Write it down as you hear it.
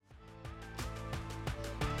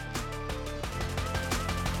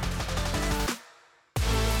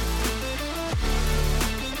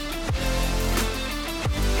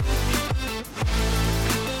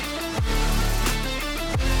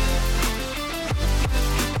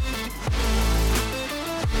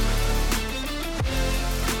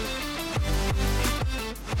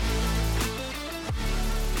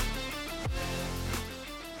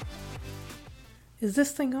Is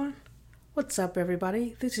this thing on? What's up,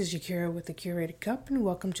 everybody? This is Yakira with the Curated Cup, and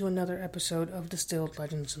welcome to another episode of Distilled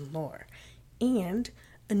Legends and Lore, and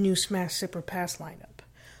a new Smash Sip or Pass lineup.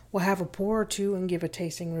 We'll have a pour or two and give a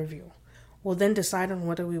tasting review. We'll then decide on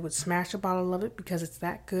whether we would smash a bottle of it because it's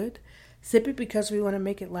that good, sip it because we want to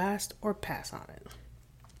make it last, or pass on it.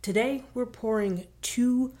 Today, we're pouring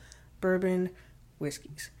 2 bourbon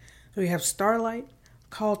whiskeys. So we have Starlight,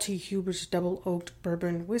 Carl T. Huber's Double Oaked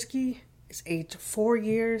Bourbon Whiskey. It's aged 4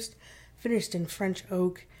 years, finished in French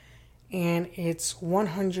oak, and it's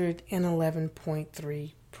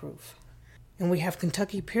 111.3 proof. And we have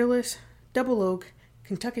Kentucky Peerless, Double Oak,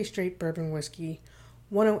 Kentucky Straight Bourbon Whiskey,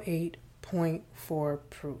 108.4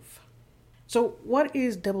 proof. So what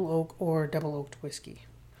is double oak or double oaked whiskey?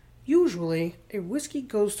 Usually, a whiskey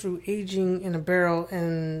goes through aging in a barrel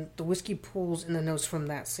and the whiskey pulls in the notes from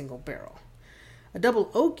that single barrel. A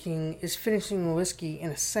double oaking is finishing a whiskey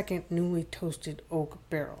in a second newly toasted oak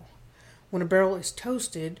barrel. When a barrel is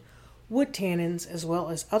toasted, wood tannins as well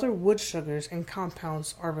as other wood sugars and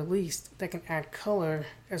compounds are released that can add color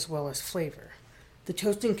as well as flavor. The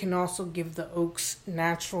toasting can also give the oak's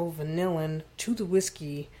natural vanillin to the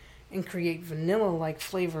whiskey and create vanilla-like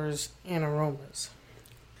flavors and aromas.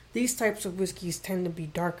 These types of whiskeys tend to be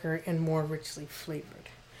darker and more richly flavored.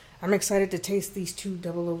 I'm excited to taste these 2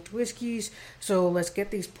 double oaked whiskeys, so let's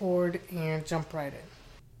get these poured and jump right in.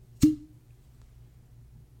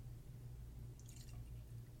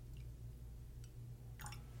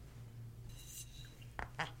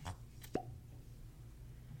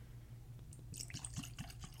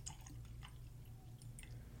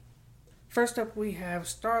 First up, we have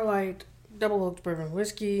Starlight Double Oaked Bourbon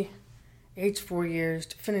Whiskey, aged 4 years,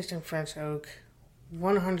 finished in French oak,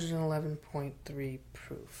 111.3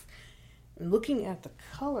 proof. And looking at the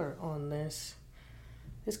color on this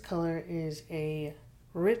color is a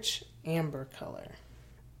rich amber color.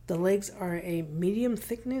 The legs are a medium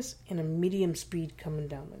thickness and a medium speed coming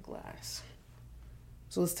down the glass.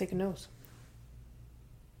 So let's take a nose.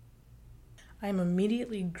 I am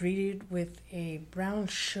immediately greeted with a brown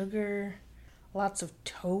sugar, lots of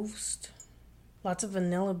toast, lots of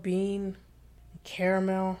vanilla bean,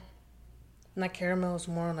 caramel. And that caramel is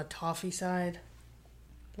more on the toffee side.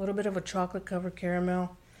 A little bit of a chocolate covered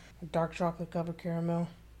caramel, a dark chocolate covered caramel.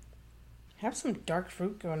 Have some dark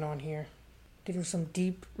fruit going on here. Getting some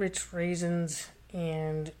deep, rich raisins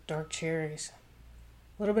and dark cherries.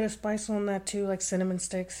 A little bit of spice on that too, like cinnamon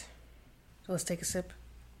sticks. So let's take a sip.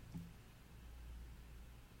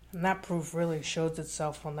 And that proof really shows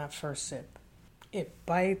itself on that first sip. It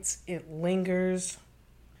bites, it lingers,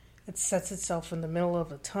 it sets itself in the middle of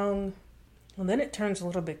the tongue, and then it turns a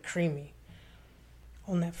little bit creamy.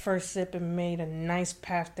 On that first sip, it made a nice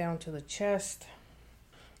path down to the chest.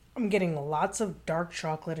 I'm getting lots of dark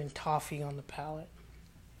chocolate and toffee on the palate.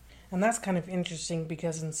 And that's kind of interesting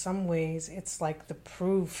because in some ways, it's like the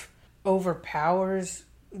proof overpowers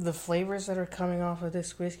the flavors that are coming off of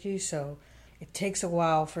this whiskey, so it takes a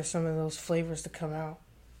while for some of those flavors to come out.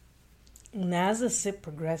 And as the sip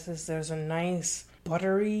progresses, there's a nice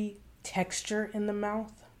buttery texture in the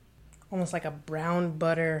mouth. Almost like a brown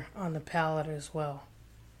butter on the palate as well.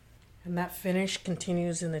 And that finish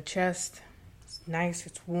continues in the chest. It's nice,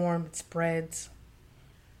 it's warm, it spreads.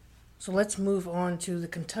 So let's move on to the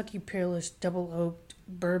Kentucky Peerless Double Oaked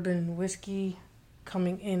Bourbon Whiskey,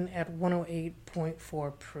 coming in at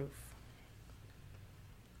 108.4 proof.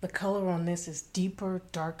 The color on this is deeper,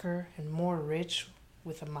 darker, and more rich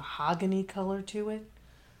with a mahogany color to it.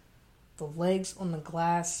 The legs on the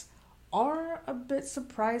glass are a bit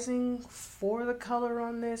surprising for the color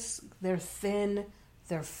on this. They're thin,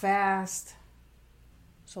 they're fast.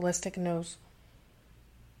 So let's take a nose.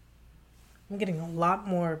 I'm getting a lot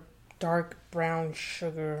more dark brown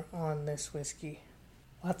sugar on this whiskey.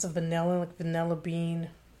 Lots of vanilla, like vanilla bean.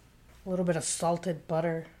 A little bit of salted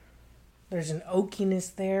butter. There's an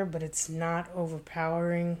oakiness there, but it's not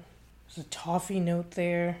overpowering. There's a toffee note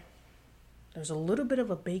there. There's a little bit of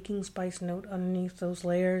a baking spice note underneath those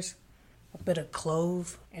layers. A bit of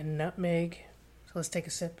clove and nutmeg. So let's take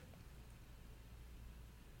a sip.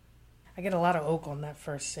 I get a lot of oak on that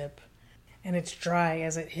first sip. And it's dry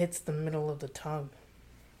as it hits the middle of the tongue.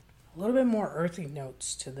 A little bit more earthy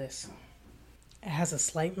notes to this. It has a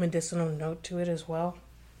slight medicinal note to it as well.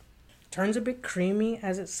 Turns a bit creamy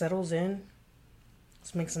as it settles in.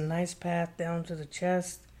 This makes a nice path down to the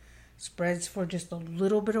chest. Spreads for just a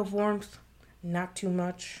little bit of warmth. Not too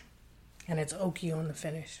much. And it's oaky on the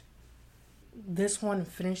finish. This one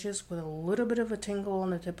finishes with a little bit of a tingle on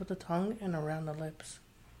the tip of the tongue and around the lips.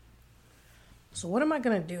 So what am I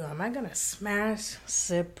going to do? Am I going to smash,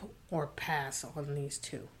 sip, or pass on these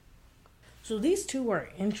 2? So these two are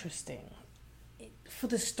interesting. For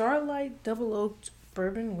the Starlight Double Oaked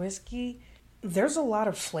Bourbon Whiskey, there's a lot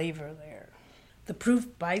of flavor there. The proof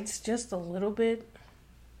bites just a little bit.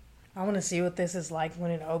 I want to see what this is like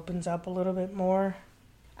when it opens up a little bit more.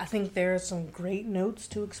 I think there are some great notes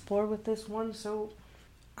to explore with this one, so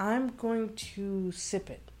I'm going to sip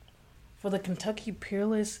it. For the Kentucky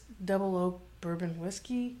Peerless Double Oak Bourbon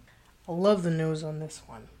Whiskey, I love the nose on this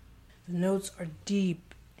one. The notes are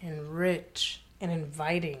deep and rich and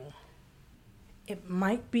inviting. It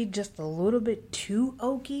might be just a little bit too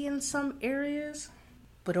oaky in some areas,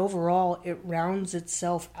 but overall it rounds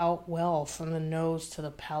itself out well from the nose to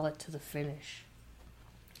the palate to the finish.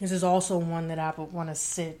 This is also one that I would want to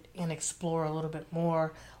sit and explore a little bit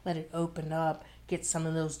more, let it open up, get some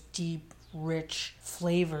of those deep, rich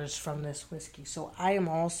flavors from this whiskey. So I am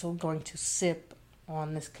also going to sip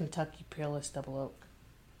on this Kentucky Peerless Double Oak.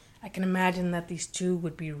 I can imagine that these two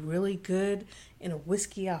would be really good in a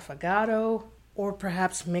whiskey affogato, or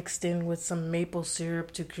perhaps mixed in with some maple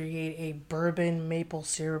syrup to create a bourbon maple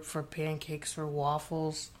syrup for pancakes or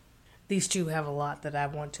waffles. These two have a lot that I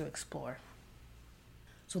want to explore.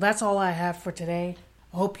 So that's all I have for today.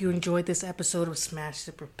 I hope you enjoyed this episode of Smash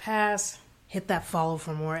Sip or Pass. Hit that follow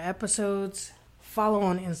for more episodes. Follow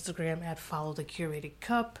on Instagram at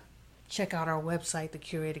followthecuratedcup. Check out our website,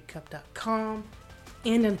 thecuratedcup.com.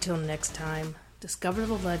 And until next time, discover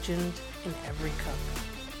the legend in every cup.